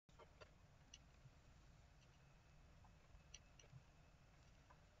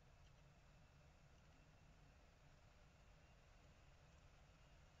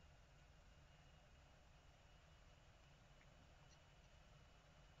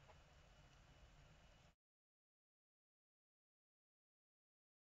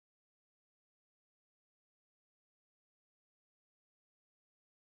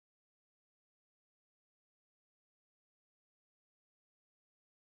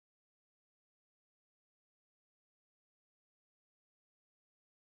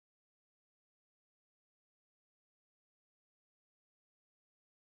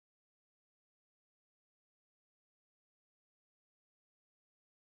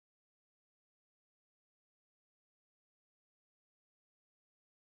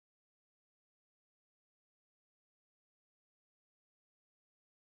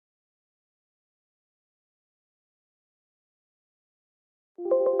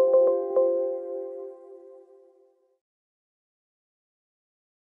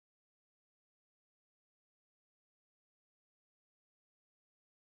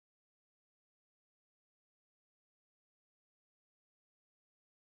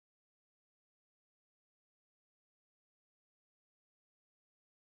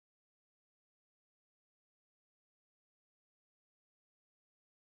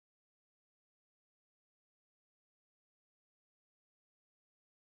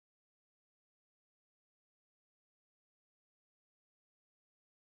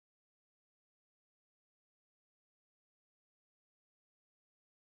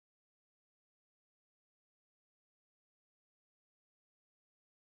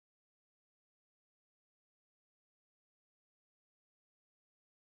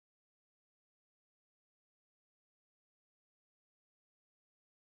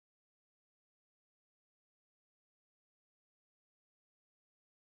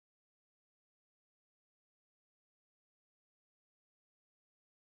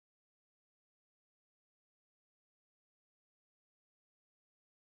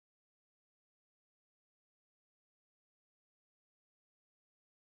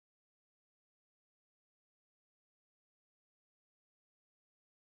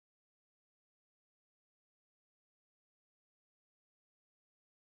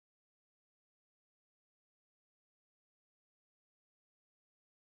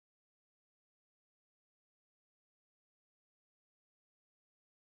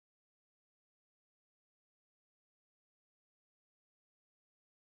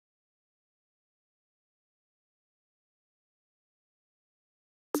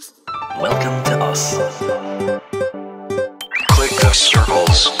Click the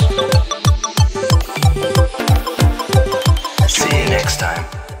circles. See you next time.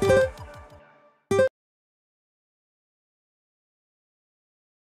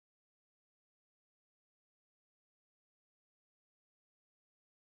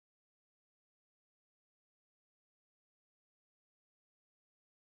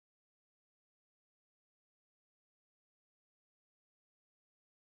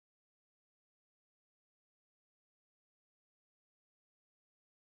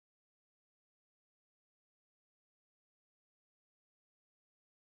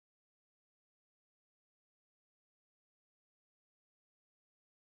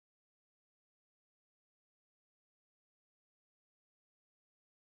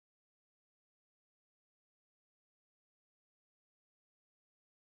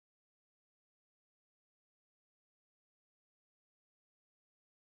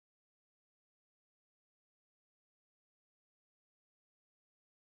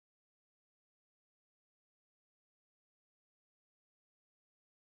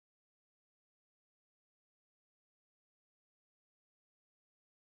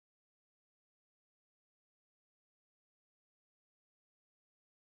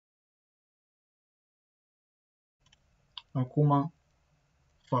 Acum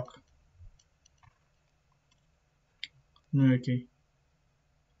fac. Nu e ok.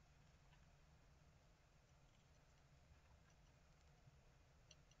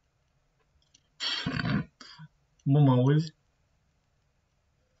 Mă auzi?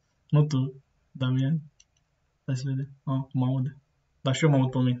 Nu tu, Damian. Hai să vedem. Mă aude. Dar și eu mă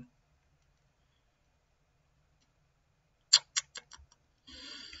aud pe mine.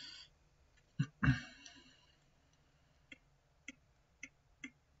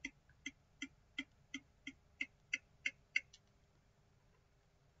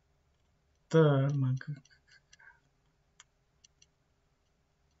 Mă,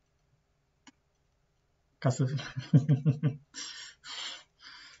 ca să fiu.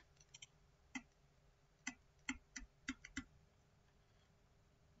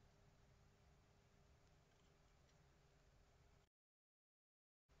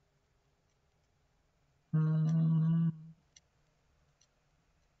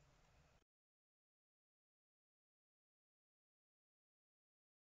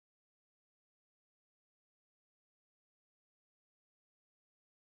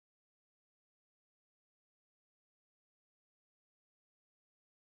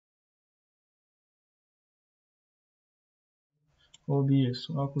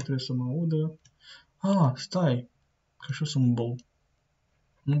 OBS-ul. Acum trebuie să mă audă. Stai. Că și eu sunt bou.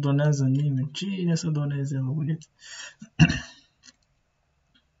 Nu donează nimeni. Cine să doneze, băieți?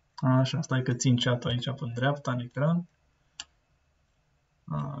 Așa, stai că țin chat-ul aici pe dreapta în ecran.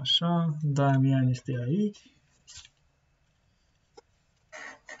 Așa, Damian este aici.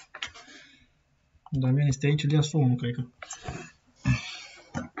 Damian este aici, îl ia somnul, cred că.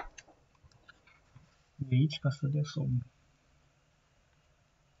 De aici ca să dea somnul.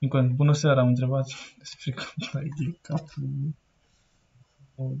 Încă, bună seara, am întrebat despre cum ai de capul.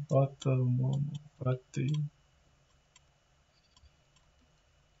 O bată, mamă, frate.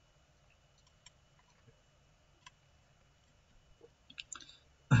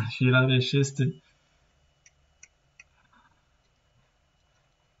 Și la reșeste.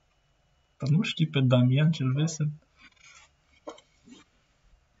 Dar nu știi pe Damian cel vesel?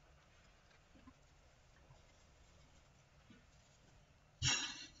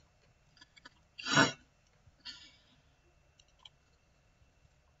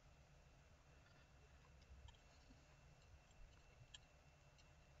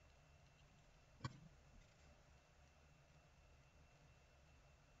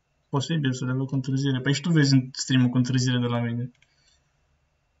 Posibil să le văd cu întârziere. Păi și tu vezi în stream-ul cu întârziere de la mine.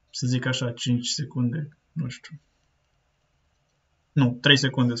 Să zic așa, 5 secunde, nu știu. Nu, 3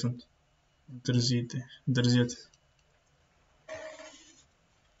 secunde sunt întârziate.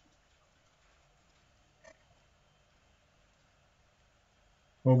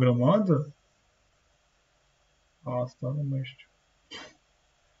 O grămadă? Asta nu mai știu.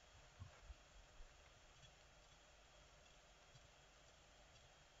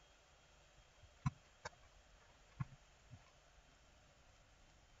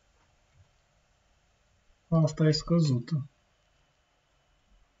 Asta e scăzută.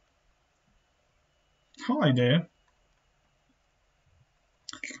 Haide!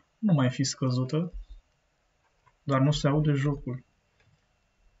 Nu mai fi scăzută. Dar nu se aude jocul.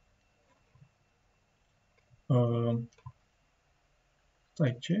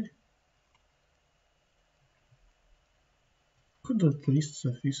 Stai, ce? Cât de trist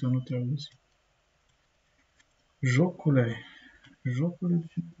să fii să nu te auzi. Jocule. Jocule.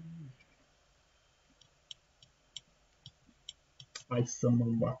 Hai să mă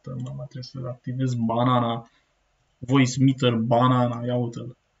bată, mama, trebuie să activez banana. Voice meter banana, ia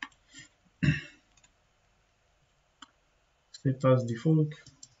uite-l. Set as default.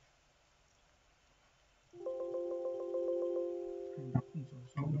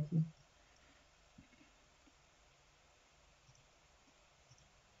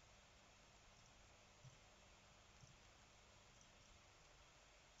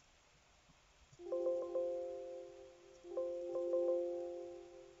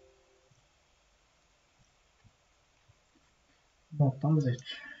 Da, 40.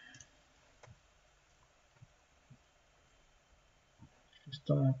 Și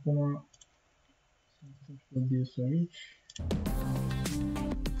stai acum să fac OBS aici.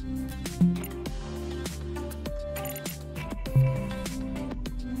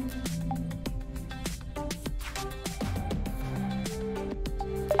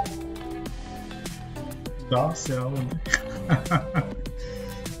 Da, se aude.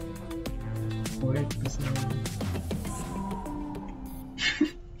 Corect că se aude.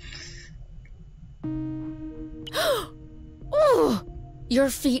 Oh, your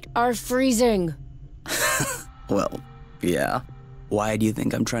feet are freezing. Well, yeah. Why do you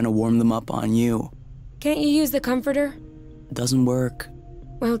think I'm trying to warm them up on you? Can't you use the comforter? Doesn't work.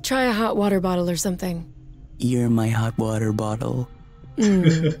 Well, try a hot water bottle or something. You're my hot water bottle.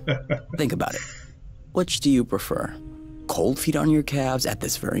 Think about it. Which do you prefer? Cold feet on your calves at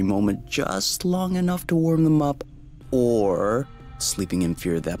this very moment, just long enough to warm them up, or sleeping in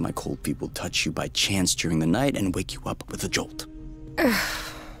fear that my cold feet will touch you by chance during the night and wake you up with a jolt?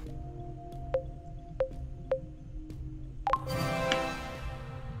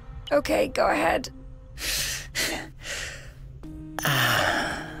 Okay, go ahead.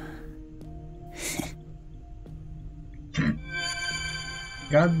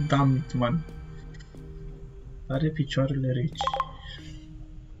 God damn it, man. Are picioarele reci.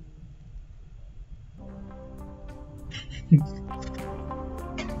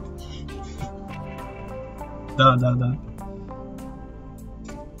 Da.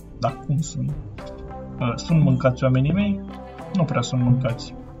 Da, cum sunt? Sunt mâncați oamenii mei? Nu prea sunt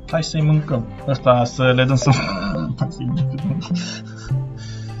mâncați. Hai să-i mâncăm. Asta să le dăm să...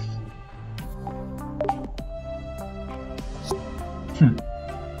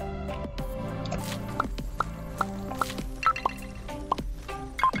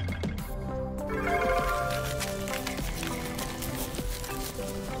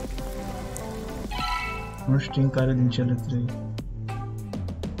 Nu știu în care din cele trei.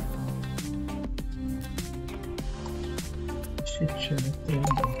 Și cele trei,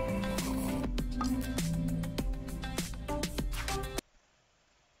 da.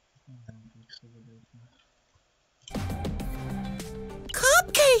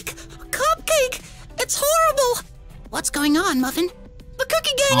 Cupcake! It's horrible! What's going on, Muffin? The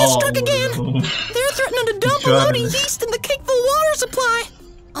cookie gang has struck again! They're threatening to dump a load of yeast in the cakeful water supply!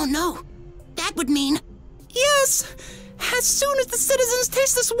 Oh no, that would mean... Yes! As soon as the citizens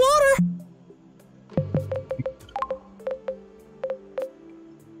taste this water!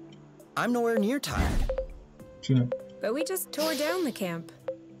 I'm nowhere near tired. But we just tore down the camp.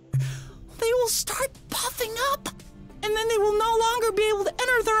 They will start puffing up! And then they will no longer be able to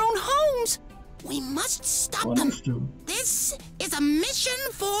enter their own homes! We must stop them! This is a mission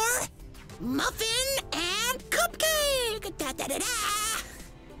for... Muffin and Cupcake! Da-da-da-da!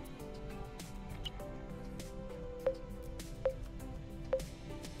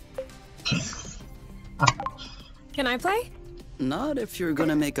 Can I play? Not if you're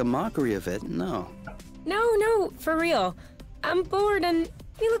gonna make a mockery of it, no. No, for real. I'm bored and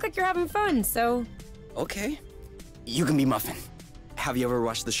you look like you're having fun, so... Okay. You can be Muffin. Have you ever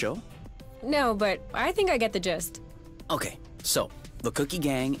watched the show? No, but I think I get the gist. Okay, so the cookie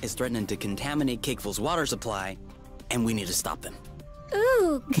gang is threatening to contaminate Cakeful's water supply, and we need to stop them.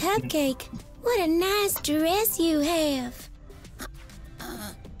 Ooh, Cupcake, what a nice dress you have.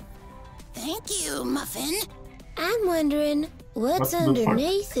 Thank you, Muffin. I'm wondering what's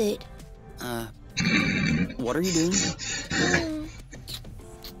underneath it. What are you doing?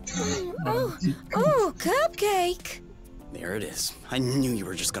 Oh, Cupcake. There it is. I knew you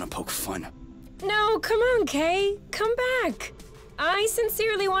were just gonna poke fun. No, come on, Kay. Come back. I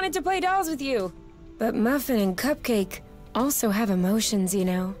sincerely wanted to play dolls with you. But Muffin and Cupcake also have emotions, you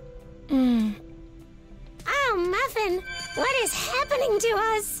know. Oh, Muffin, what is happening to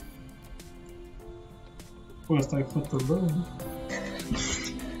us?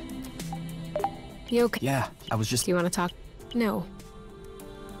 You okay? Yeah, I was just... Do you want to talk? No.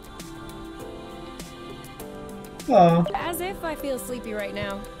 Da. As if I feel sleepy right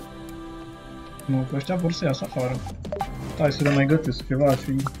now. Nu, că ăștia vor să iasă afară. Hai să le mai gătesc ceva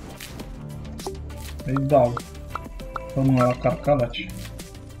și îi dau. Rămână la carcalaci.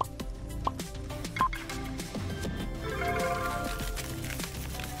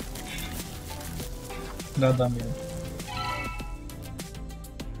 Da, da, bine.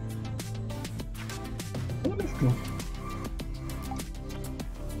 Nu știu.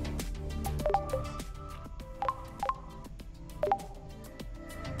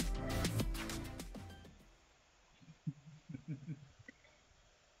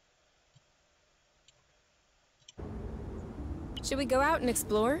 Should we go out and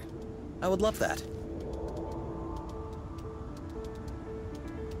explore? I would love that.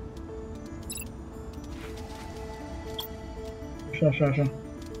 Așa.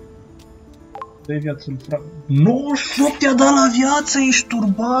 Dă-i viață-l, frate. 98 te-a dat la viață, ești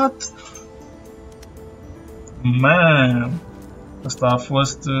turbat! Man! Asta a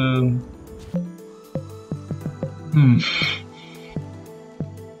fost...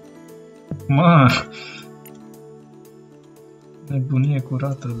 Nebunie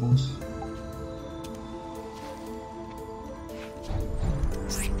curată, boss.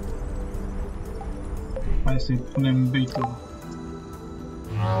 Hai să-i punem bait-ul.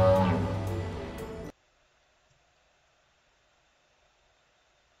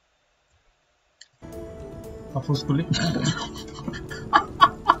 A fost cu Am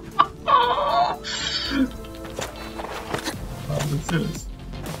înțeles.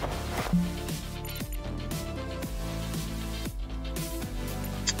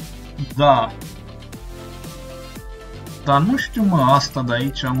 Da. Dar nu știu, mă, asta de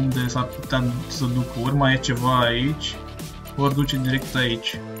aici, unde s-ar putea să ducă. Ori mai e ceva aici, ori duce direct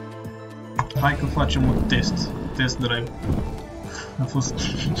aici. Hai că facem un test. Test drive. A fost...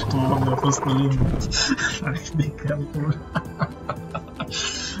 a fost cu limba. De calcul.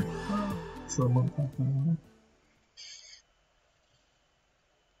 Să mă fac.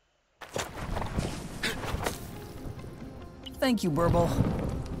 Thank you, Burble.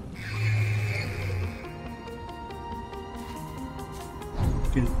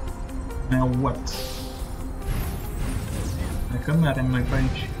 Okay. Now what? Dacă mergem noi pe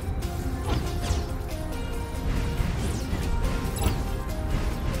aici.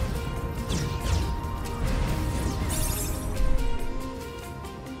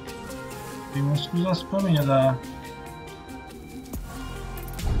 Mă scuzați pe mine,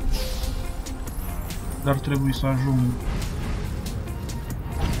 dar trebuie să ajung.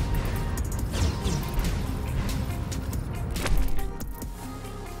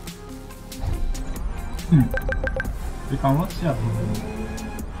 Cred că am luat iar.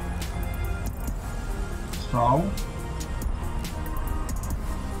 Sau...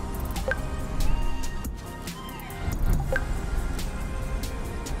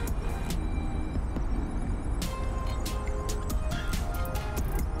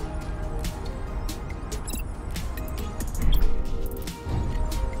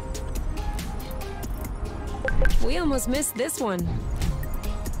 We almost missed this one.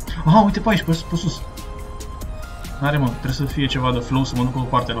 Aha, uite pe aici, pe sus. N-are, mă, trebuie să fie ceva de flow să mă duc pe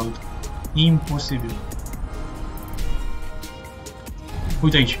partea la altă. Imposibil.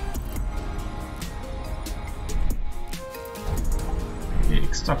 Uite aici.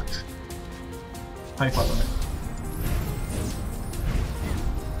 Exact. Hai, fata mea.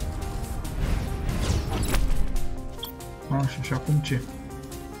 Așa, și acum ce?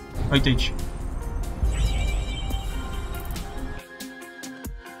 Uite aici.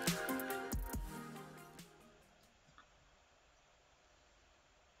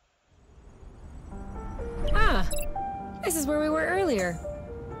 This is where we were earlier.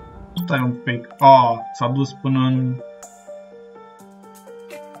 Stai un pic. Ah, s-a dus până în...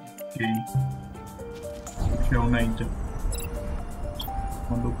 Ok. Și eu înainte.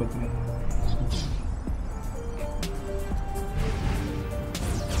 Mă duc către sus.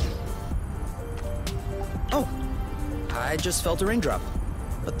 Oh! I just felt a raindrop.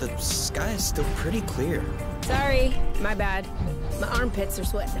 But the sky is still pretty clear. Sorry, my bad. My armpits are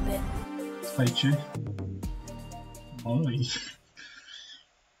sweating a bit. Stai ce? Oi.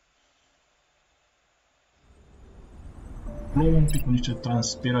 Plouă un pic cu niște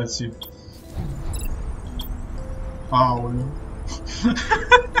transpirație. Aoleu.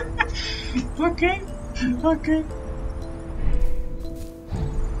 Ok.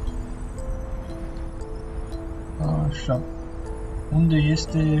 Așa. Unde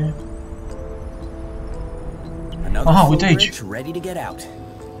este... Aha, uite aici. Ready to get out.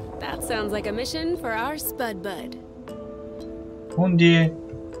 That sounds like a mission for our Spud Bud. Unde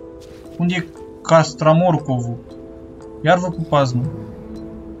e Castramorcovul? Iar vă pupați, mă.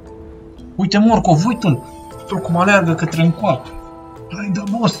 Uite morcov, uite-l! Uite-l cum aleargă către încoace. Hai, da,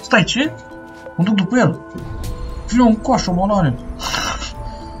 boss, stai, ce? Mă duc după el. Vine un coașă, banane.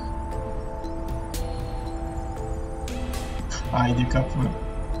 Hai de capul meu.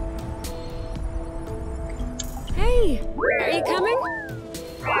 Hey, are you coming?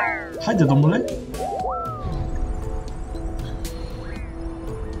 Haide, domnule.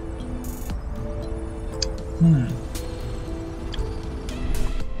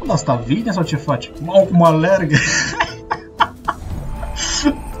 Asta vine sau ce face? Mamă, cum alergă!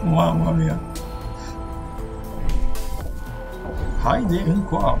 Mama mia! Haide,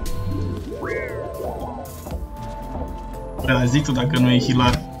 încoa! Prea zic tu dacă nu e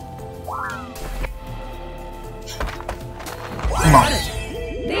hilar.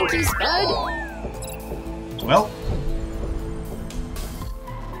 Thank you, Spud. Well.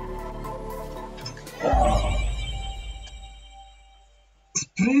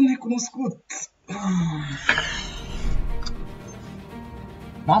 Spre necunoscut.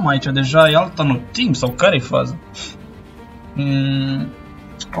 Mama, aici deja e alt anotimp sau care-i faza?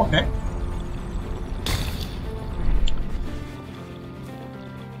 Ok.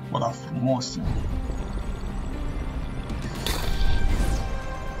 Bă, da, frumos.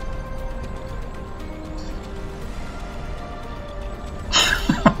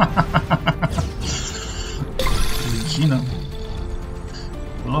 Regina.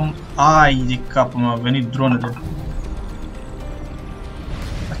 Luăm... Ai de capul meu, a venit dronele.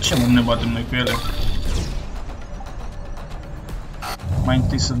 Dar ce mă ne batem noi cu ele? Mai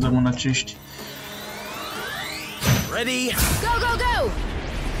întâi să dăm în acești. Ready? Go, go, go!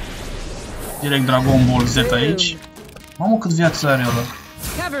 Direct Dragon Ball Z aici. Mamă, cât viață are ăla.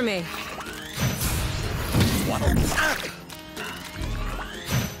 Cover me.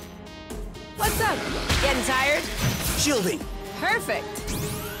 What's up? Getting tired? Shielding. Perfect.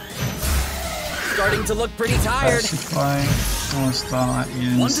 Starting to look pretty tired. Pacify. Ăsta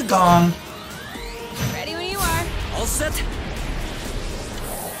e stun. Ready when you are. All set.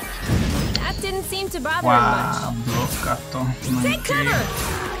 That didn't seem to bother him much. Wow, blocat-o. Take cover!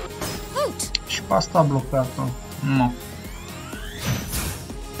 Loot! Și pe asta a blocat-o. Nu.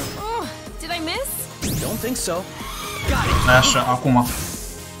 Oh, did I miss? Don't think so. Got it. Așa, acum.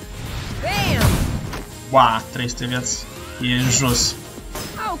 Bam! Wow, 300 vieți. E jos.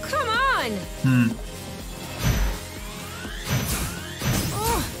 Oh, come on!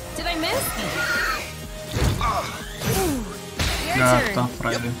 Oh, did I miss? Ooh, your Gata, turn.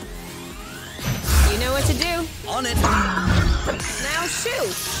 frate. You know what to do. On it. Now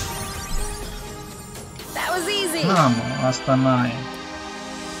shoot! That was easy. Da, mă, asta n-ai.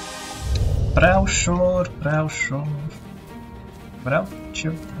 Prea ușor, prea ușor. Vreau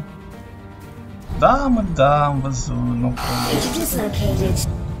ceva. Da, mă, da, am văzut, nu pot.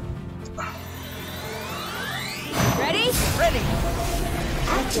 Ready? Ready.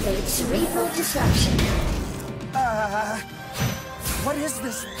 Activate cerebral disruption. What is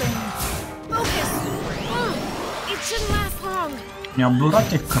this thing? Focus! Oh, it shouldn't last long. Mi-a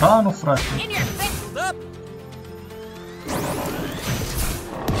blurat ecranul, frate. In your face! Up.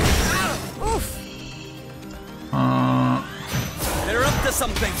 Oof! They're up to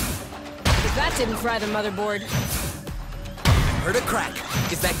something. That didn't fry the motherboard. Heard a crack.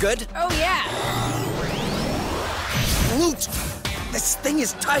 Is that good? Oh yeah! Loot. This thing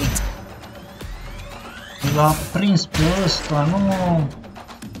is tight. L-a prins pe ăsta, nu.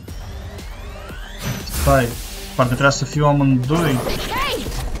 Stai, parcă trebuia să fiu amândoi. Hey!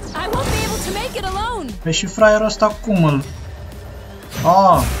 I won't be able to make it alone! Păi și fraierul ăsta cum îl...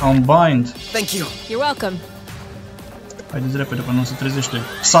 Unbind. Thank you. You're welcome. Haideți repede până nu se trezește.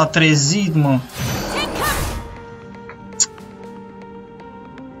 S-a trezit, mă! Take cover!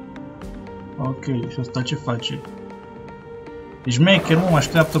 Ok, și asta ce face? Deci maker, mă, mă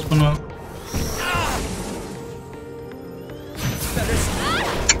așteaptă până...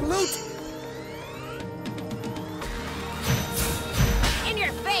 Loot. In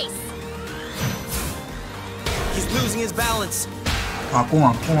your face! He's losing his balance.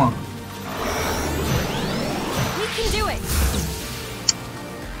 Acum. We can do it!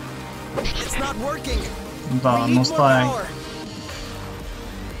 It's not working. Da, We nu need more stai. power.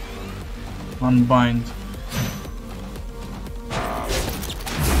 Unbind.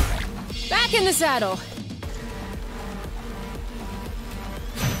 Back in the saddle!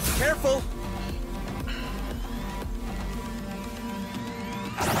 Careful.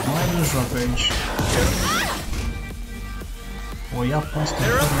 Mai de joc aici. O ia pe asta.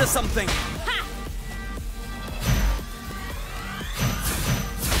 They're up to something.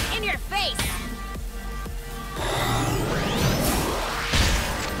 In your face!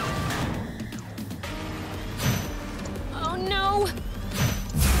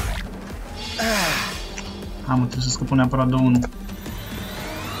 Am, trebuie să scăpăm neapărat de unul.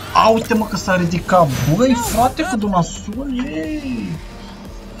 A, uite mă că s-a ridicat. Băi, frate, cu donasul ei!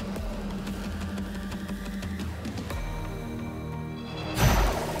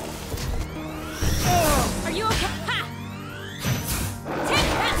 Are you okay? Ha!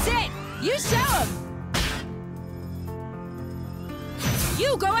 That's it! You show him!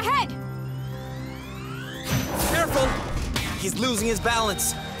 You go ahead! Careful! He's losing his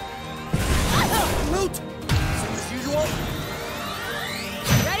balance. Root! Same as usual.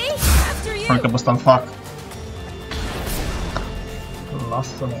 Ready? After you! Hai că pe ăsta-l fac.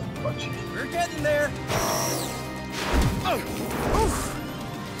 Lasă-mă, îmi place. We're getting there.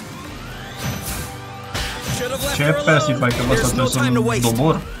 Should have left Ce her alone. passive ai că pe ăsta There's no trebuie time to să-l waste.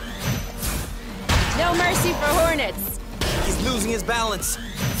 dobor? No mercy for hornets. He's losing his balance.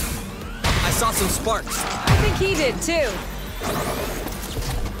 I saw some sparks. I think he did too.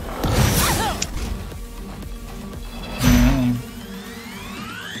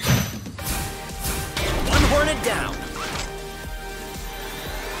 One hornet down.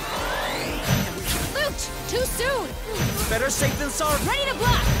 Loot! Too soon! Better safe than sorry. Ready to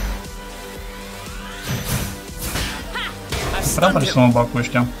block! I've Prea stunned pare să him. mă bag cu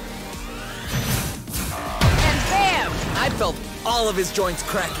ăștia. And bam! I felt all of his joints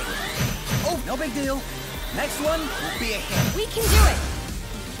cracking. Oh, no big deal. Next one will be a hit. We can do it!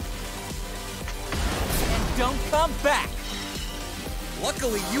 And don't come back.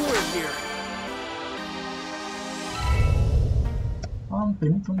 Luckily you were here. Am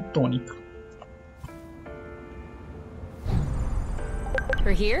primit un tonic.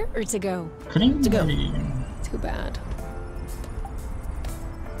 We're here or to go? Cring. Too bad.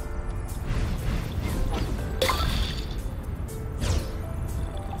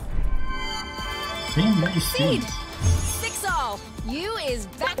 Seed! 6-all! You is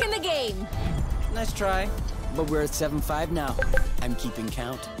back in the game! Nice try. But we're at 7-5 now. I'm keeping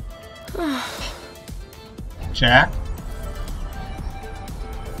count. Ce?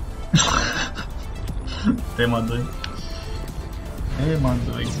 Tema 2. Tema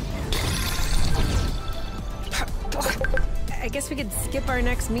 2. I guess we could skip our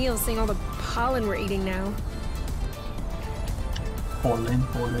next meal seeing all the pollen we're eating now. Polen,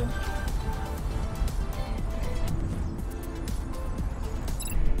 polen.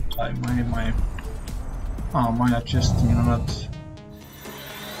 Hai, mai... mai acest minunat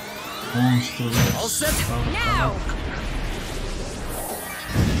monstru. All set? Now!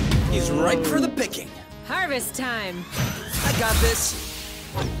 He's ripe for the picking. Harvest time! I got this.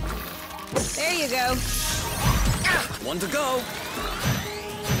 There you go. One to go.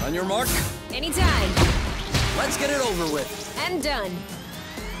 On your mark. Anytime. Let's get it over with. And done.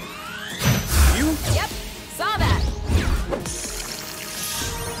 You? Yep, saw that.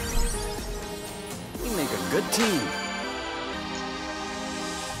 We make a good team.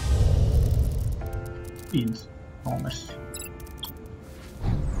 Beans. Oh, mersi.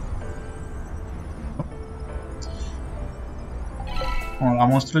 La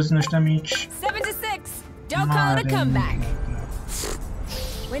monstruozi din ăștia mici. 7-6. Don't call it a comeback.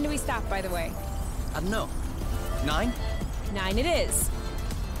 When do we stop, by the way? I don't know. 9? 9 it is.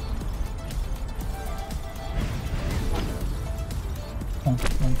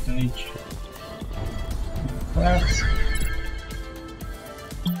 Uite aici. Perfect.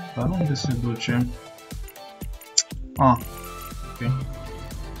 Dar unde se duce? Ah, ok.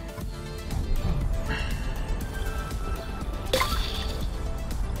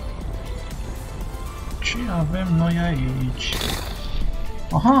 Ce avem noi aici?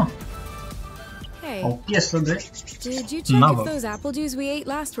 Aha! Hey, O piesă de did you check navă. if those apple dews we ate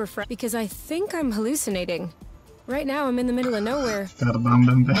last were fresh? Because I think I'm hallucinating. Right now I'm in the middle of nowhere,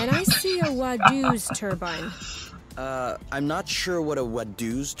 and I see a Wadoo's turbine. I'm not sure what a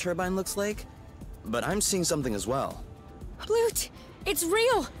Wadoo's turbine looks like, but I'm seeing something as well. Blute, it's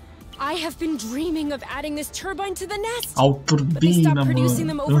real! I have been dreaming of adding this turbine to the nest. Au But they turbină, stopped producing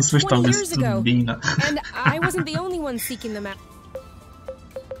them mă. over În sfârșit 20 aveți years ago. turbină. And I wasn't the only one seeking them out.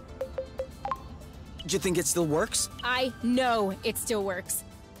 Do you think it still works? I know it still works.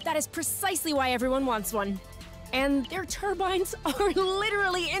 That is precisely why everyone wants one. And their turbines are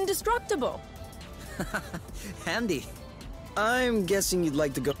literally indestructible. Handy. I'm guessing you'd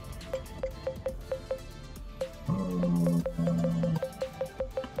like to go.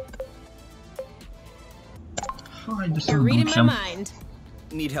 Haide să You're reading my ducem. mind.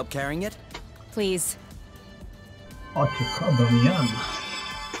 Need help carrying it? Please. A, ce cadamian.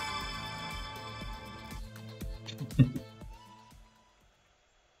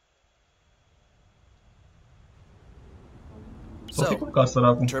 So, Ca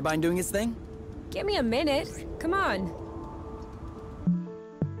săracul. turbine doing its thing? Give me a minute. Come on.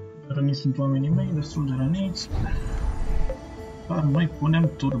 Răniți sunt oamenii mei, destul de răniți. Dar noi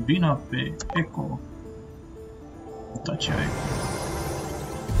punem turbina pe Eco. Uitați ce Eco.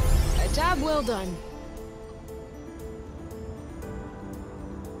 A job well done.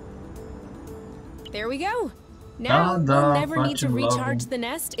 There we go. Now we'll never need to recharge the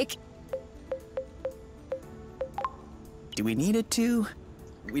nest. Do we need it to?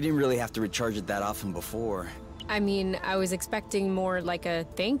 We didn't really have to recharge it that often before. I mean, I was expecting more like a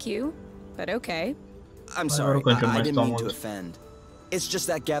thank you, but okay. I'm sorry, I didn't mean to offend. It's just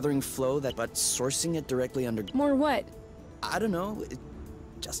that gathering flow but sourcing it directly under... More what? I don't know, it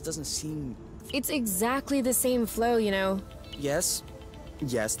just doesn't seem... It's exactly the same flow, you know. Yes,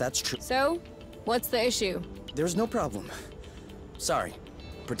 that's true. So, what's the issue? There's no problem. Sorry,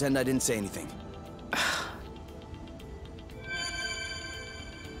 pretend I didn't say anything.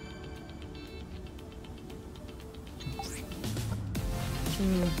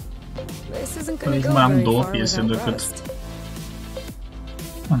 This isn't gonna go very far without rust.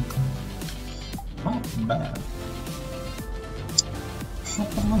 Not bad.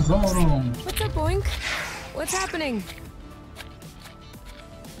 What's up, Boink? What's happening?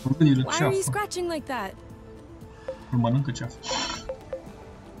 Why are you scratching like that?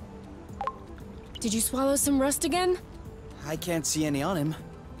 Did you swallow some rust again? I can't see any on him.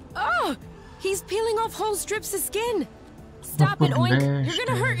 Oh! He's peeling off whole strips of skin! Stop it, Oink! You're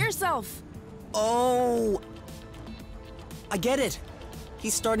gonna hurt yourself! Oh! I get it!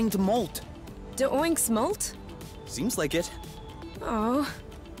 He's starting to molt. Do Oinks molt? Seems like it. Oh,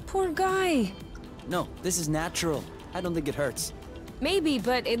 poor guy. No, this is natural. I don't think it hurts. Maybe,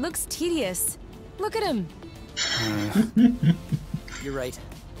 but it looks tedious. Look at him. You're right.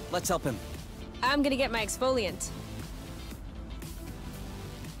 Let's help him. I'm gonna get my exfoliant.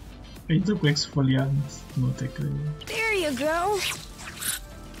 There you go.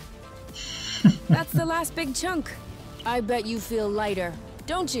 That's the last big chunk. I bet you feel lighter,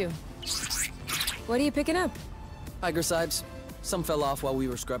 don't you? What are you picking up? Agricides. Some fell off while we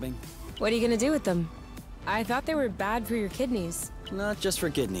were scrubbing. What are you gonna do with them? I thought they were bad for your kidneys. Not just for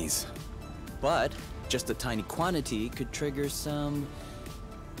kidneys. But just a tiny quantity could trigger some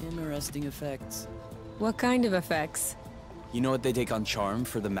interesting effects. What kind of effects? You know what they take on charm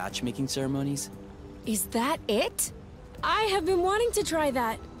for the matchmaking ceremonies? Is that it? I have been wanting to try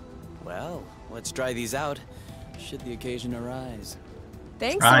that. Well, let's try these out, should the occasion arise.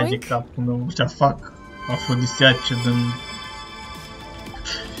 Thanks, Oink. Ce fac? Afrodisiace din...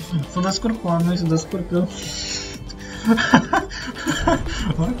 Să descurc cu oamenii, să descurcă.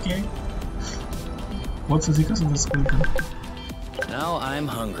 Ok. Pot să zic că se descurcă. Now I'm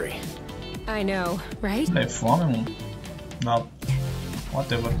hungry. I know, right? E foame, mă. Da.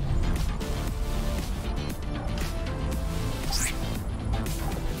 Whatever.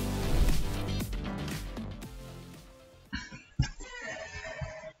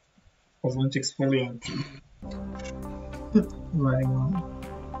 Cosmetic exfoliant.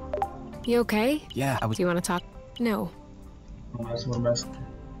 You okay? Yeah, I was... Do you want to talk? No. Să vorbesc.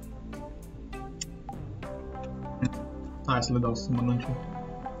 Hai să le dau să mănânce.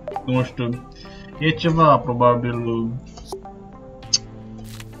 Nu știu. E ceva, probabil...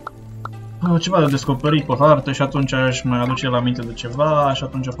 ceva de descoperit pe hartă și atunci aș mai aduce la minte de ceva și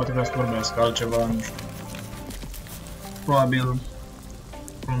atunci poate vrea să vorbească altceva, nu știu. Probabil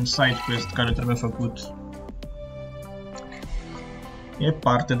un side quest care trebuie făcut. E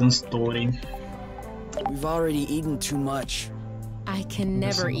parte din story. We've already eaten too much. I can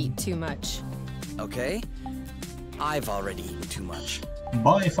never eat too much. Okay? I've already eaten too much.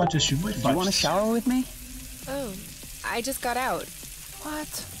 Bye, faceți și voi, Do you want to shower with me? Oh, I just got out.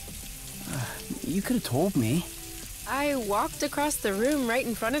 What? You could have told me. I walked across the room right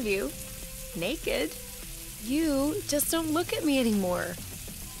in front of you. Naked. You just don't look at me anymore.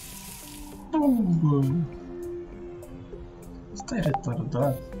 Oh, stai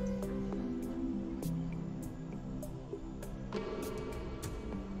retardat.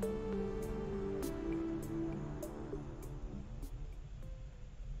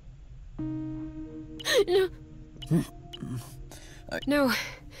 No,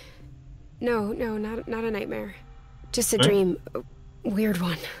 not a nightmare. Just a dream. A weird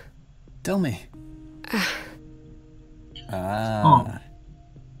one. Tell me.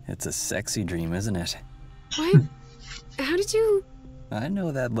 It's a sexy dream, isn't it? What? How did you... I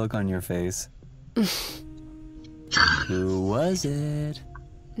know that look on your face. Who was it?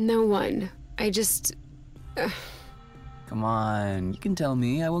 No one. I just... Come on, you can tell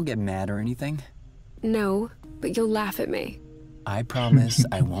me. I won't get mad or anything. No, but you'll laugh at me. I promise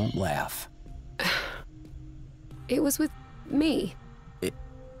I won't laugh. It was with me.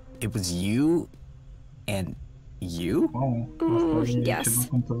 It was you and you? Wow, Oh, asta e yes. ceva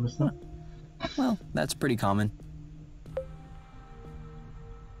controversat. Well, that's pretty common.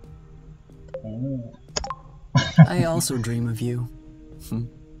 Oh. I also dream of you.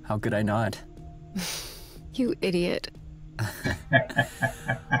 How could I not? You idiot.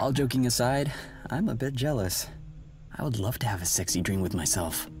 All joking aside, I'm a bit jealous. I would love to have a sexy dream with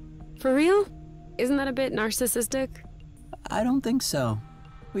myself. For real? Isn't that a bit narcissistic? I don't think so.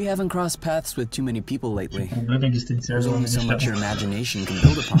 We haven't crossed paths with too many people lately. Probleme existențiale. There's only so much your imagination can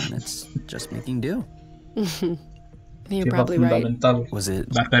build upon. It's just making do. You're Ceva probably right. fundamental. Was it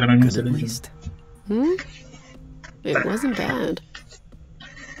Dar care noi nu good at înțelegem. least? It wasn't bad.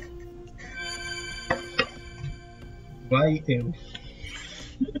 Vai eu.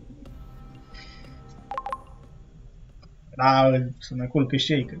 Da, să ne culcă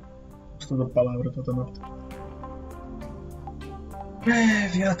și ei, că stă de palavră toată noaptea.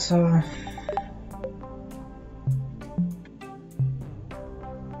 Viața...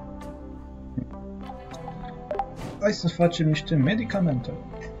 Hai să facem niște medicamente.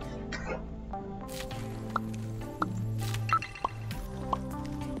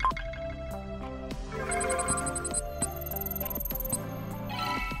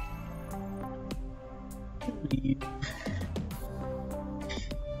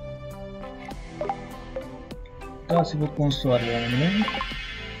 Dați-vă consoare, oameni mei.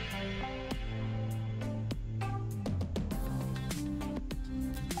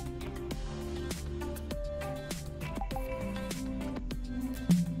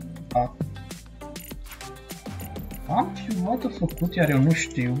 Am ceva de făcut, iar eu nu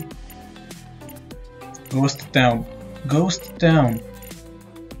știu. Ghost Town. Ghost Town.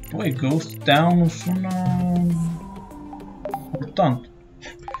 Băi, Ghost Town sună... important.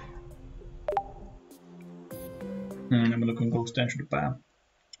 Ne mă duc în Ghost Town și după aia.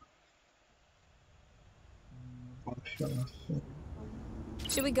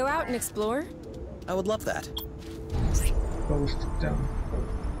 Should we go out and explore? I would love that. Ghost Town.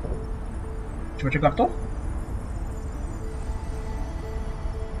 Ce face cartof?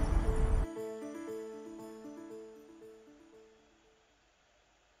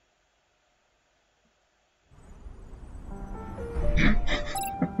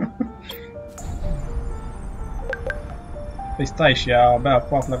 Păi stai și ea abia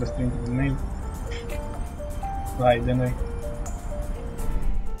acum află că strâng din mail. Hai de noi.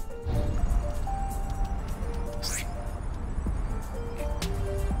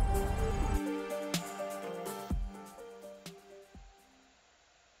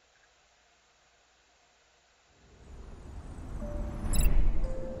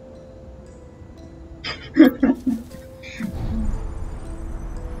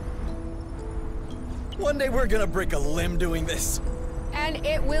 One day we're gonna break a limb doing this. And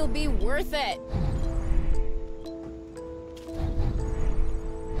it will be worth it.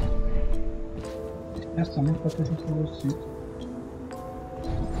 Asta nu poate fi folosit.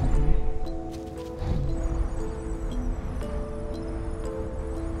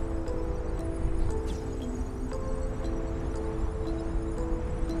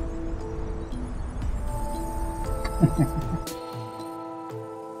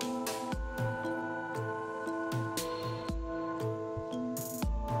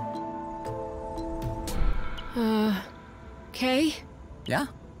 Kay? Yeah?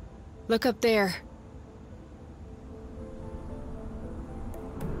 Look up there.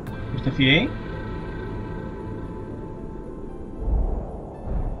 Să fie ei?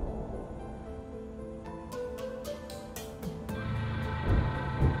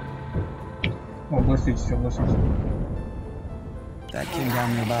 Obosiți. That came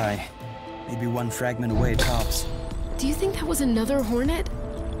down nearby. Maybe one fragment away, tops. Do you think that was another hornet?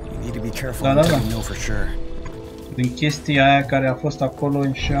 You need to be careful Da. until you know for sure. Din chestia aia care a fost acolo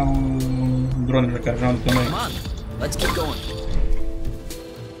ieșeau dronele care veneau după noi. Come on, let's keep going.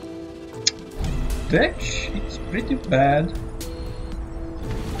 Deci, it's pretty bad.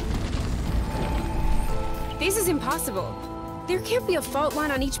 This is impossible. There can't be a fault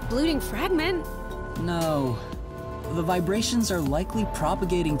line on each bloating fragment. No. The vibrations are likely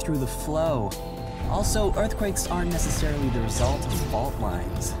propagating through the flow. Also, earthquakes aren't necessarily the result of fault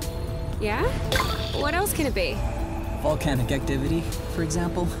lines. Yeah? What else can it be? Volcanic activity, for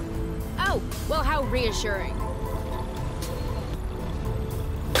example. Oh, well, how reassuring.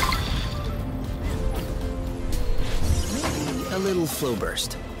 Maybe a little flow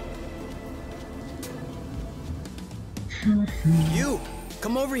burst. You!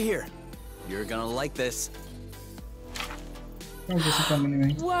 Come over here! You're gonna like this. Am găsit oamenii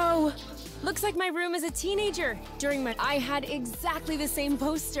mei. Whoa! Looks like my room as a teenager. I had exactly the same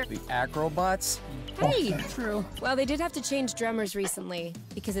poster. The acrobots? Hey, true. Well, they did have to change drummers recently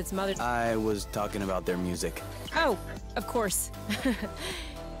because it's Mother's. I was talking about their music. Oh, of course.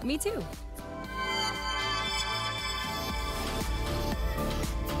 Me too.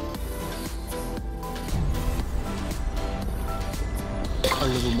 A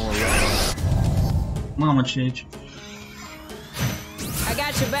little more. Mamă, ce e aici? I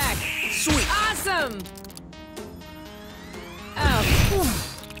got your back. Sweet. Awesome. Oh.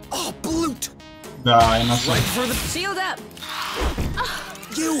 Oh, Blute! Da, e nasol. Right for the Shield up.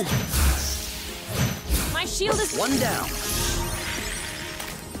 you. My shield is One down.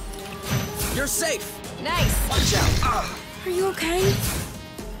 You're safe. nice. Watch out. Are you okay?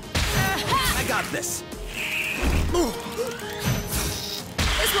 I got this.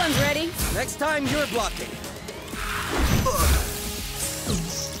 This one's ready. Next time you're blocking.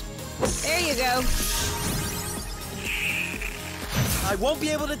 There you go. I won't be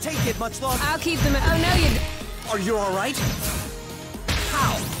able to take it much longer. I'll keep them. Oh no, you. Are you all right?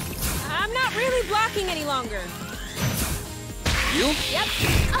 How? I'm not really blocking any longer. You? Yep.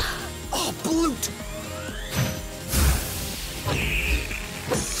 Oh, Blute!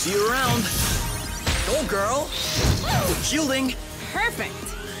 See you around. Go, girl. Shielding. Perfect.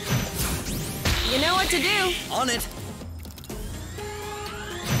 You know what to do. On it.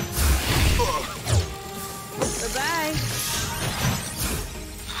 Bye-bye.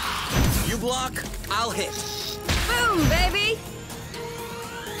 You block, I'll hit. Boom, baby.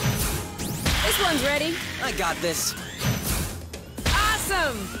 This one's ready. I got this.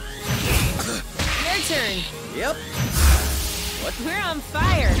 Awesome. Your turn. Yep. We're on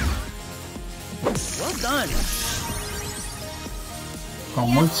fire. Well done. Cam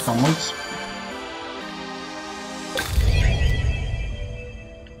mulți, cam mulți.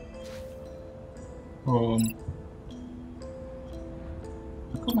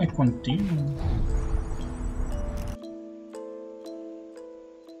 Dacă mai continuu...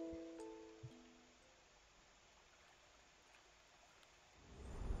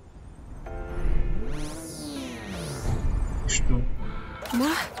 Știu.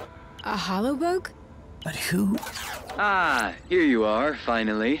 What? A hollow bogue? But who? Ah, here you are,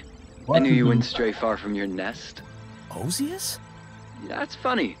 finally. I knew you wouldn't stray far from your nest. Osius? That's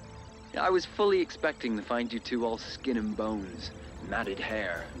funny. I was fully expecting to find you two all skin and bones, matted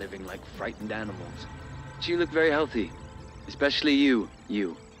hair, living like frightened animals. But you look very healthy. Especially you.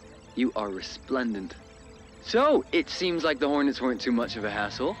 You are resplendent. So, it seems like the Hornets weren't too much of a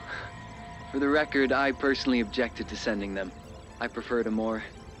hassle. For the record, I personally objected to sending them. I preferred a more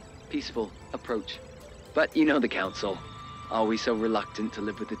peaceful approach. But you know the Council. Always so reluctant to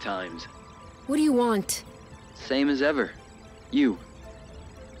live with the times. What do you want? Same as ever. You.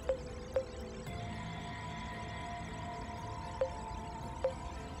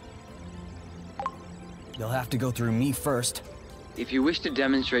 You'll have to go through me first. If you wish to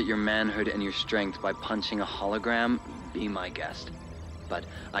demonstrate your manhood and your strength by punching a hologram, be my guest. But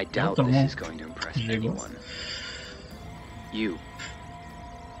I doubt this is going to impress anyone. You.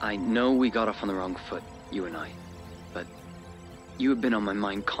 I know we got off on the wrong foot, you and I. But you have been on my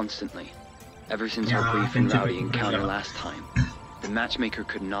mind constantly. Ever since our brief and rowdy encounter last time. The matchmaker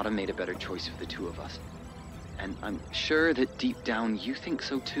could not have made a better choice for the two of us. And I'm sure that deep down you think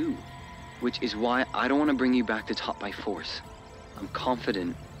so too. Which is why I don't want to bring you back to top by force. I'm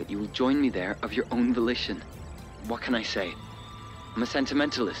confident that you will join me there of your own volition. What can I say? I'm a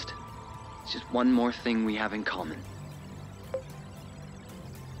sentimentalist. It's just one more thing we have in common.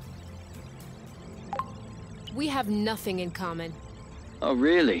 We have nothing in common. Oh,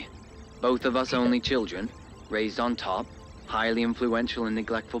 really? Both of us only children, raised on top, highly influential and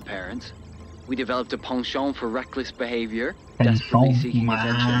neglectful parents. We developed a penchant for reckless behavior, desperately seeking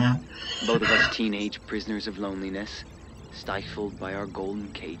attention. Both of us teenage prisoners of loneliness, stifled by our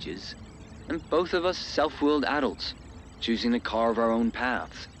golden cages. And both of us self-willed adults, choosing to carve our own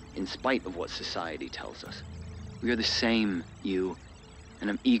paths, in spite of what society tells us. We are the same, you, and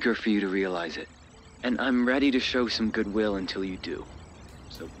I'm eager for you to realize it. And I'm ready to show some goodwill until you do.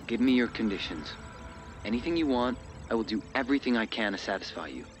 So give me your conditions. Anything you want, I will do everything I can to satisfy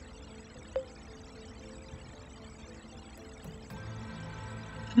you.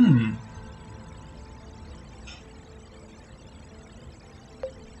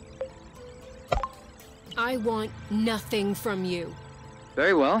 I want nothing from you.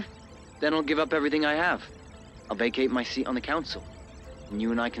 Very well. Then I'll give up everything I have. I'll vacate my seat on the council. And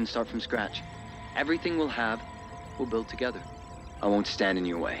you and I can start from scratch. Everything we'll have, we'll build together. I won't stand in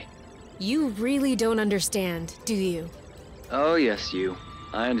your way. You really don't understand, do you? Oh yes, you.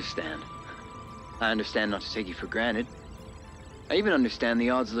 I understand. I understand not to take you for granted. I even understand the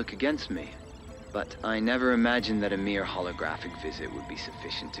odds look against me. But I never imagined that a mere holographic visit would be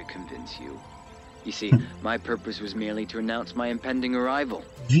sufficient to convince you. You see, my purpose was merely to announce my impending arrival.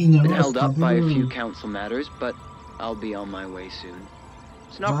 Been held up by a few council matters, but I'll be on my way soon.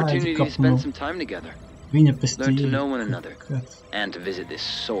 It's an opportunity to spend some time together. Learn to know one another. And to visit this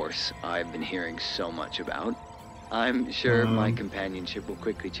source I've been hearing so much about. I'm sure my companionship will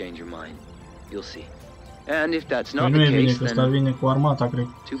quickly change your mind. You'll see. And if that's not the case, then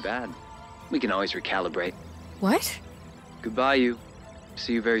too bad. We can always recalibrate. What? Goodbye, you.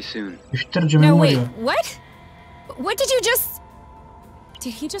 See you very soon. No, wait, what? What did you just...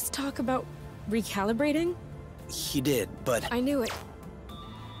 Did he just talk about recalibrating? He did, but... I knew it.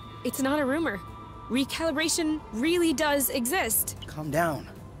 It's not a rumor. Recalibration really does exist. Calm down.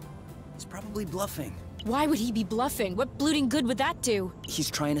 He's probably bluffing. Why would he be bluffing? What blooting good would that do? He's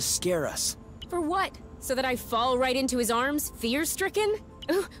trying to scare us. For what? So that I fall right into his arms, fear-stricken?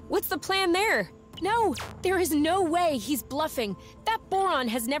 What's the plan there? No, there is no way he's bluffing. That boron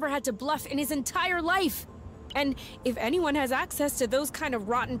has never had to bluff in his entire life. And if anyone has access to those kind of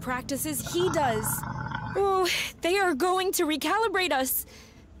rotten practices, he does. Oh, they are going to recalibrate us.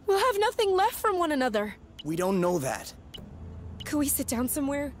 We'll have nothing left from one another. We don't know that. Could we sit down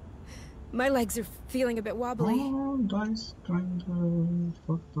somewhere? My legs are feeling a bit wobbly. Oh, that's kind of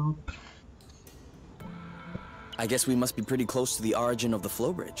fucked up. I guess we must be pretty close to the origin of the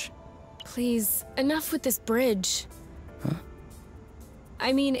flow bridge. Please, enough with this bridge. Huh?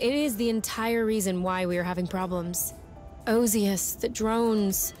 I mean, it is the entire reason why we are having problems. Ozius, the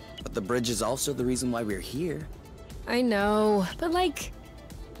drones. But the bridge is also the reason why we're here. I know, but like,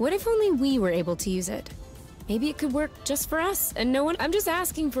 what if only we were able to use it? Maybe it could work just for us, and no one— I'm just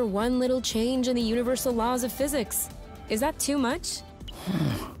asking for one little change in the universal laws of physics. Is that too much?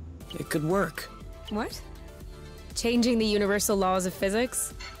 It could work. What? Changing the universal laws of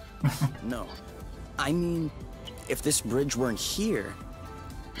physics? No. I mean, if this bridge weren't here,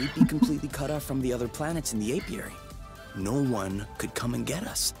 we'd be completely cut off from the other planets in the apiary. No one could come and get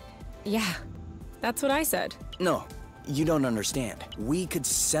us. Yeah, that's what I said. No, you don't understand. We could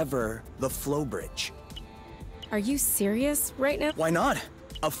sever the flow bridge. Are you serious right now? Why not?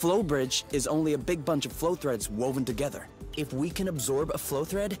 A flow bridge is only a big bunch of flow threads woven together. If we can absorb a flow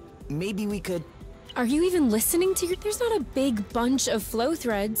thread, maybe we could... Are you even listening to your— There's not a big bunch of flow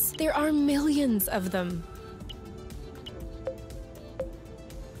threads. There are millions of them.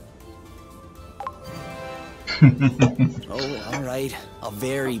 Oh, all right. A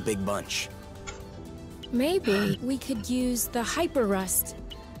very big bunch. Maybe we could use the hyper rust.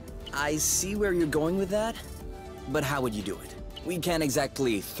 I see where you're going with that, but how would you do it? We can't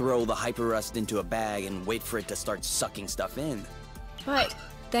exactly throw the hyper rust into a bag and wait for it to start sucking stuff in. But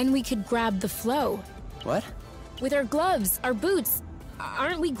then we could grab the flow. What? With our gloves, our boots.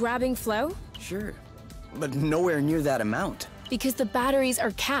 Aren't we grabbing flow? Sure, but nowhere near that amount. Because the batteries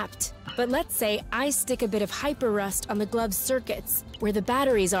are capped. But let's say I stick a bit of hyper rust on the glove circuits, where the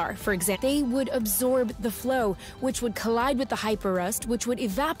batteries are, for example. They would absorb the flow, which would collide with the hyper rust, which would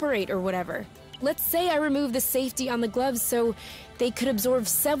evaporate or whatever. Let's say I remove the safety on the gloves so they could absorb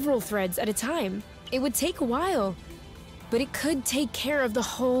several threads at a time. It would take a while, but it could take care of the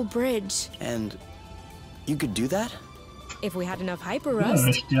whole bridge. And you could do that? If we had enough hyper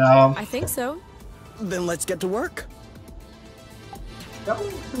rust. Yeah. I think so. Then let's get to work.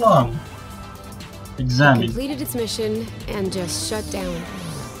 Long. Examine. Completed its mission and just shut down.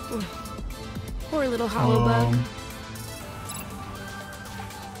 Poor little hollow bug.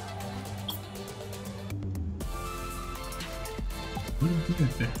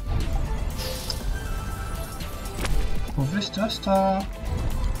 Povestea asta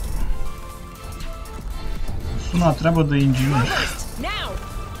sună a treabă de inginer. Now!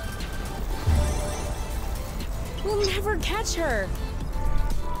 We'll never catch her.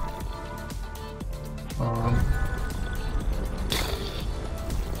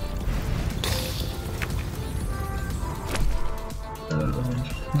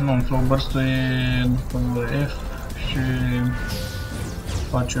 Nu, flow burst-ul e după F și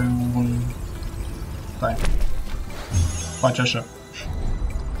face un... Stai. Face așa.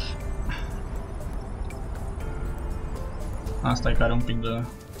 Asta e care un pic de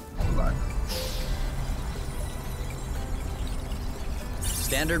lag.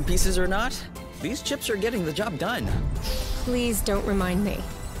 Standard pieces or not, these chips are getting the job done. Please don't remind me.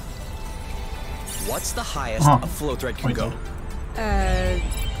 What's the highest a flow thread can go?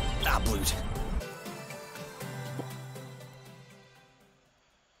 Blut.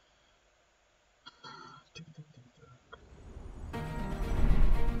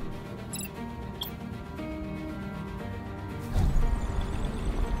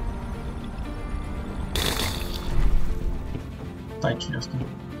 Stai ce asta.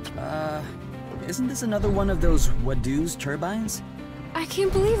 Isn't this another one of those Wadoo's turbines? I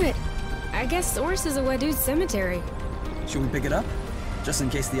can't believe it. I guess Source is a Wadud cemetery. Should we pick it up? Just in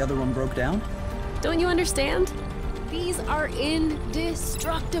case the other one broke down? Don't you understand? These are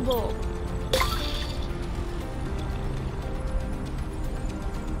indestructible.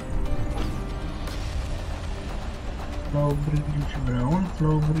 Flow bridge, vreau un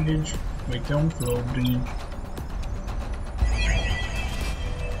flow bridge. Uite un flow bridge.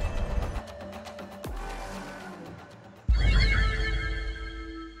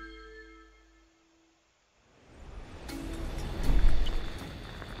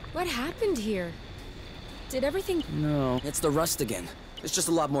 What happened here? Did everything... No, it's the rust again. It's just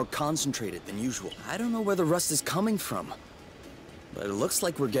a lot more concentrated than usual. I don't know where the rust is coming from, but it looks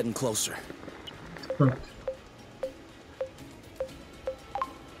like we're getting closer.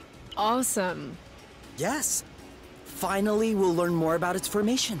 Awesome. Yes. Finally, we'll learn more about its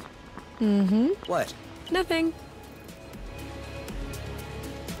formation. Mm-hmm. What? Nothing.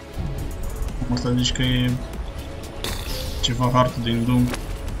 Asta zici că e ceva hartă din Doom.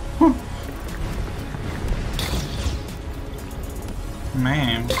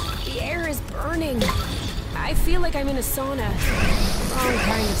 Man. The air is burning. I feel like I'm in a sauna. Wrong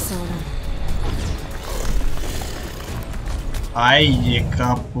kind of sauna. Ai de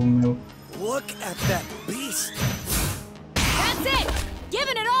capul meu. Look at that beast. That's it!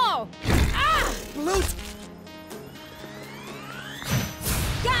 Giving it all! Ah! Loot!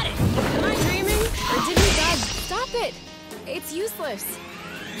 Got it! Am I dreaming? Or didn't God stop it? It's useless.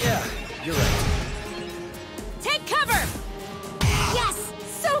 Yeah, you're right. Take cover! Yes!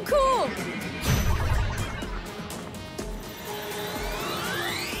 So cool!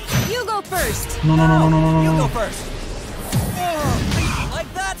 You go first! No, no, no, no, no, no, You no. go first. Oh,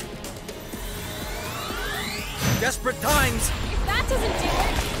 like that? Desperate times. If that doesn't do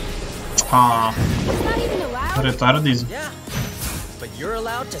it, Ah, it's not even allowed. retardism. Yeah, but you're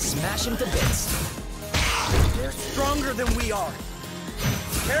allowed to smash him to bits. They're stronger than we are.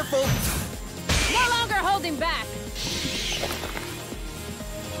 Careful. No longer holding back.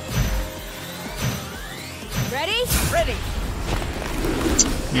 Ready? Ready.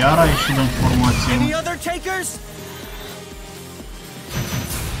 Iar a ieșit în formație. Any other takers?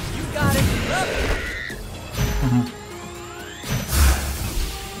 You got it. Up.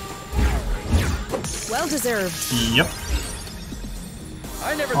 Well deserved. Yep.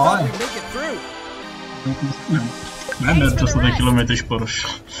 I never thought we'd make it through. Mai merge 100 de kilometri și păruș.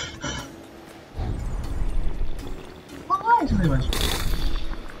 Hai să mai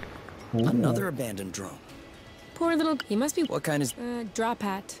Another abandoned drone. Poor little... He must be... What kind is... drop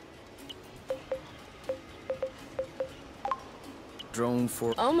hat. Drone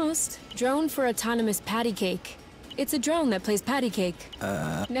for... Almost. Drone for autonomous patty cake. It's a drone that plays patty cake.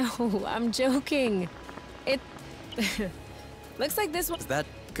 No, I'm joking. It... Looks like this one... Is that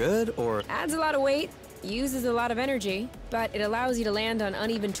good, or... Adds a lot of weight, uses a lot of energy, but it allows you to land on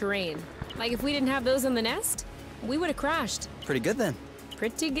uneven terrain. Like if we didn't have those on the nest, we would have crashed. Pretty good, then.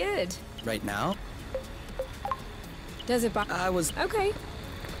 Pretty good. Right now? Does it bother? I was... Okay.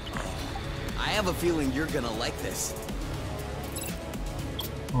 I have a feeling you're gonna like this.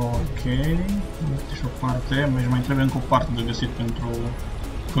 Ok. Uite și o parte. Mai trebuie încă o parte de găsit pentru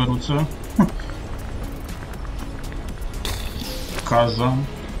căruță. Caza.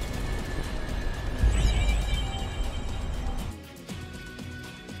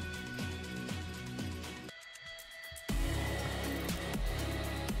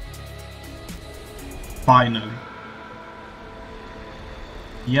 Finally.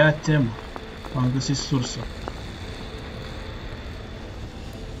 Ia-te, mă. Am găsit sursa.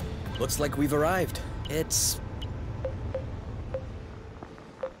 Looks like we've arrived. It's...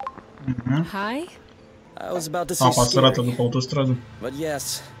 Hi? I was about to say Apa sărată scary, după autostradă. but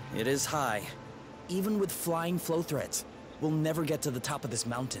yes, it is high. Even with flying flow threads, we'll never get to the top of this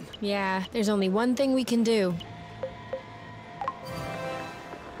mountain. Yeah, there's only one thing we can do.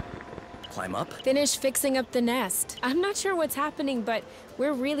 Climb up? Finish fixing up the nest. I'm not sure what's happening, but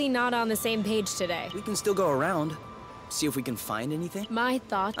we're really not on the same page today. We can still go around. See if we can find anything. My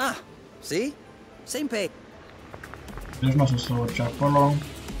thoughts... Ah, see? Same page. Deci nu o să urce acolo.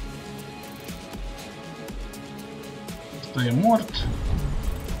 Ăsta e mort.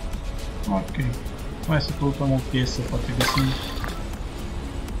 Ok. Hai să căutăm o piesă, poate găsim.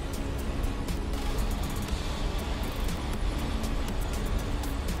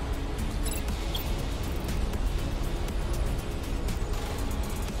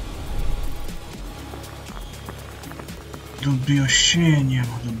 Dubioșenie,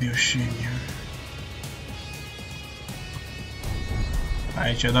 mă, dubioșenie.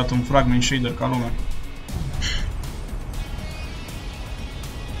 Aici a dat un fragment shader ca lumea.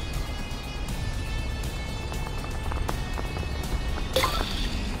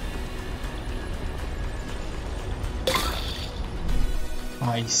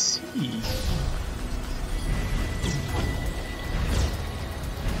 I see.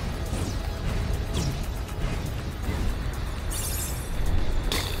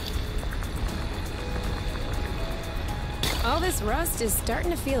 All this rust is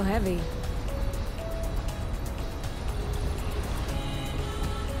starting to feel heavy.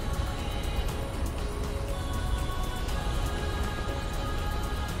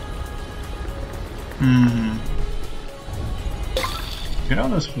 Greu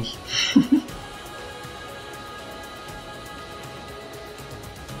de spus.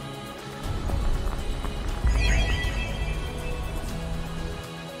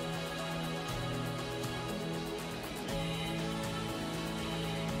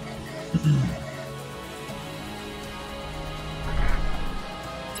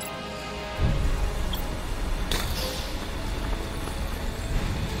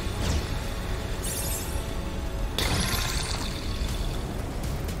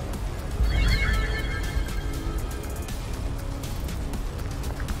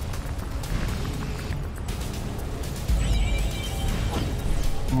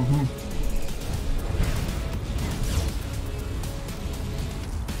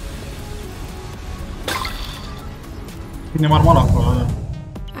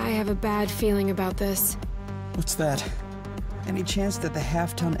 I have a bad feeling about this. What's that? Any chance that the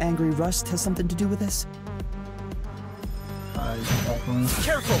half-ton angry rust has something to do with this?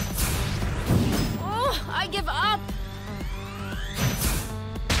 Careful! Oh, I give up!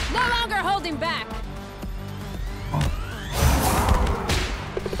 No longer holding back!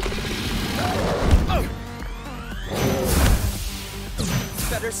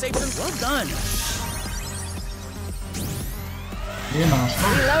 Better safe than well done! He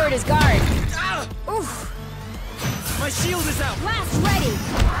lowered his guard. Oof. My shield is out! Blast ready!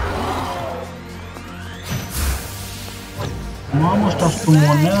 Mamă, ăsta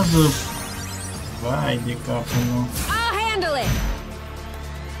spumonează. Vai de capul meu. I'll handle it!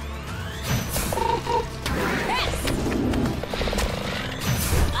 Yes!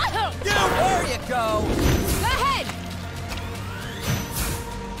 There you go! Ahead!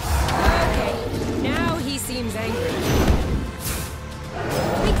 Okay, now he seems angry.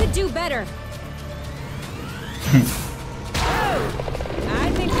 We could do better. Oh, I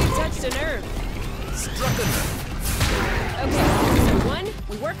think we touched a nerve. Struck a nerve. Okay, so 1,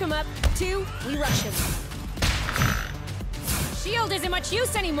 we work him up. 2, we rush him. Shield isn't much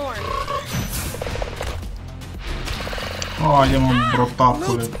use anymore. Haide mă,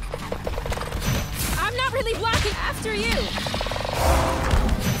 brotacule. I'm not really blocking after you.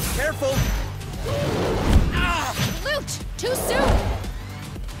 Careful! Loot! Too soon!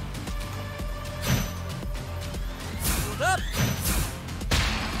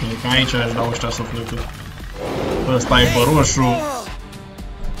 Cred că aici aș da ăștia sufletul. Ăsta e pe roșu.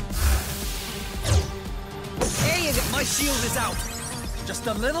 My shield is out! Just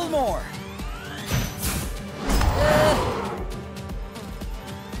a little more!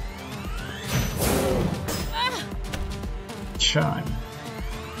 Chime.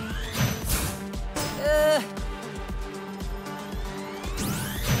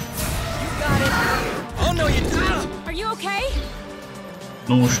 You got it! Oh no, you don't! Are you okay?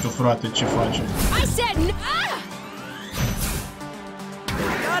 Nu știu, frate, ce face. I said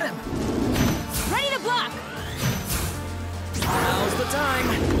Got him! Ready to block! Now's the time!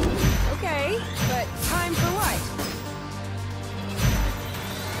 Okay, but time for what?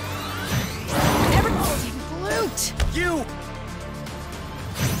 Never loot! You!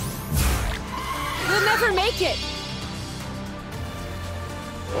 We'll never make it!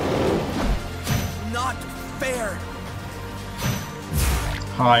 Not fair!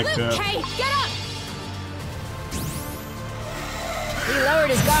 Hai Luke, că... hey, get up! He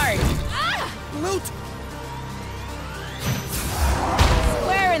lowered his guard. Loot!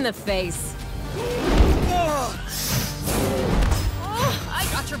 Square in the face. Oh, I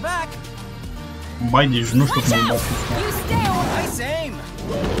Got your back! Bai, deci nu știu Watch cum îmi out! bat ăsta. You stay away! Nice aim!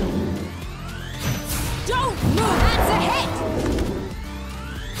 Don't move! That's a hit!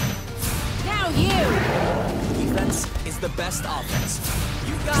 Now you! Defense is the best offense.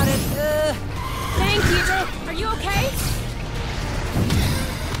 You got it! Thank you! Are you okay?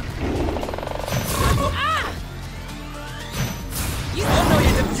 Ah! You Oh no,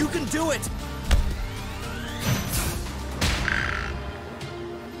 you can do it!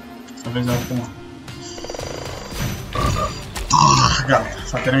 Să vezi acum. Gata,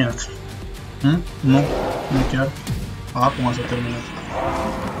 s-a terminat. Nu, nu chiar. Acum s-a terminat.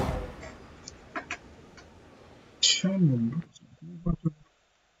 Ce mă?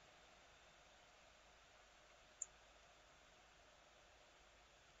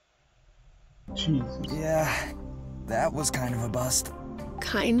 Jesus. Yeah, that was kind of a bust.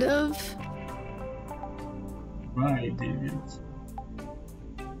 Kind of. Vai, David.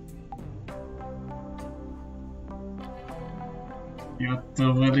 Iată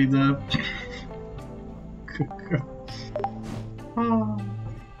văridă. Căcă.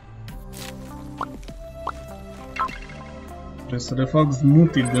 Trebuie să refac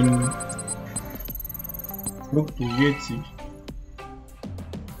smoothie din fructul vieții.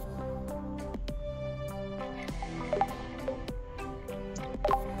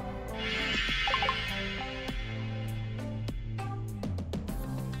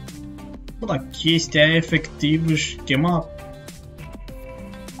 Bă, dar chestia aia efectiv își chema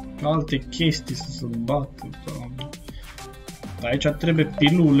alte chestii să se bată. Dar aici trebuie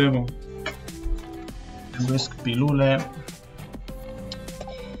pilule, mă. Trebuiesc pilule.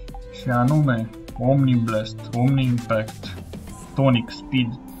 Și anume Omni Blast, Omni Impact, Tonic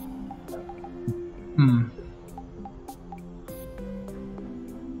Speed.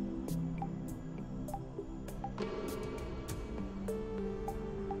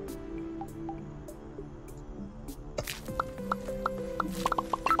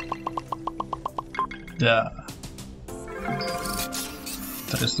 Da.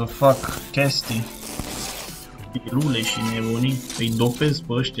 Trebuie să fac chestii. Pilule și nebunii. Îi dopez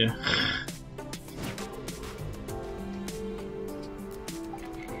pe ăștia.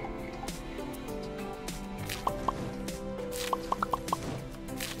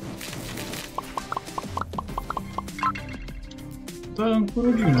 Da, în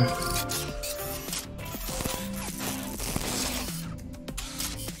rugină.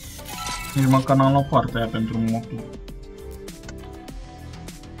 Nici măcar n-am luat partea aia pentru motul.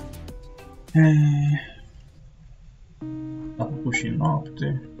 A făcut și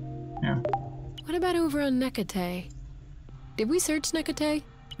noapte. Ia. What about over on Nekate? Did we search Nekate?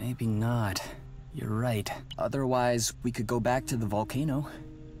 Maybe not. You're right. Otherwise, we could go back to the volcano.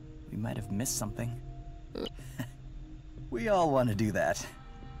 We might have missed something. We all want to do that.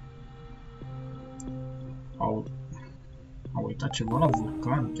 Au uitat ceva la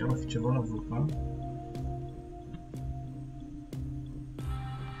vulcan? Chiar o fi ceva la vulcan?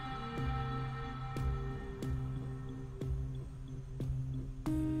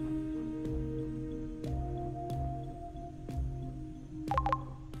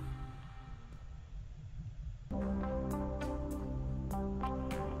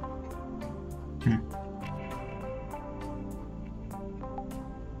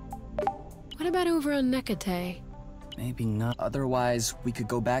 What about over on Nekate? Maybe not. Otherwise, we could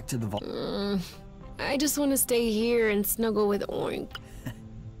go back to the I just want to stay here and snuggle with Oink.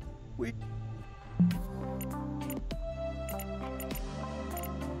 We...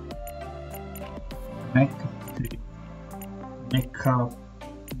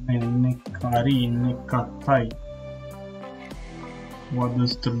 Nekatai. What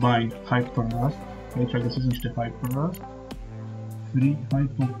does turbine? Hyper Rust. Aici găsesc niște Hyper Rust. Free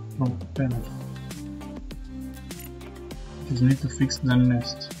Hyper Propeller. Just need to fix the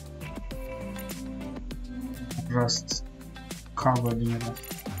nest. Rust. Cover din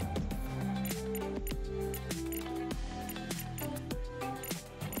rust.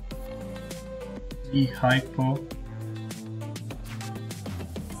 Hypo.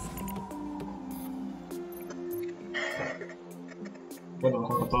 Bă, dar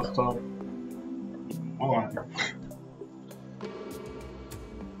harta asta...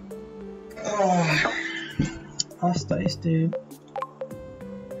 Asta este...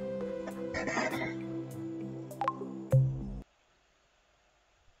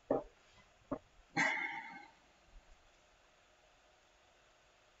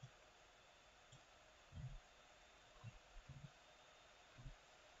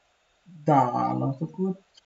 Da, l-am făcut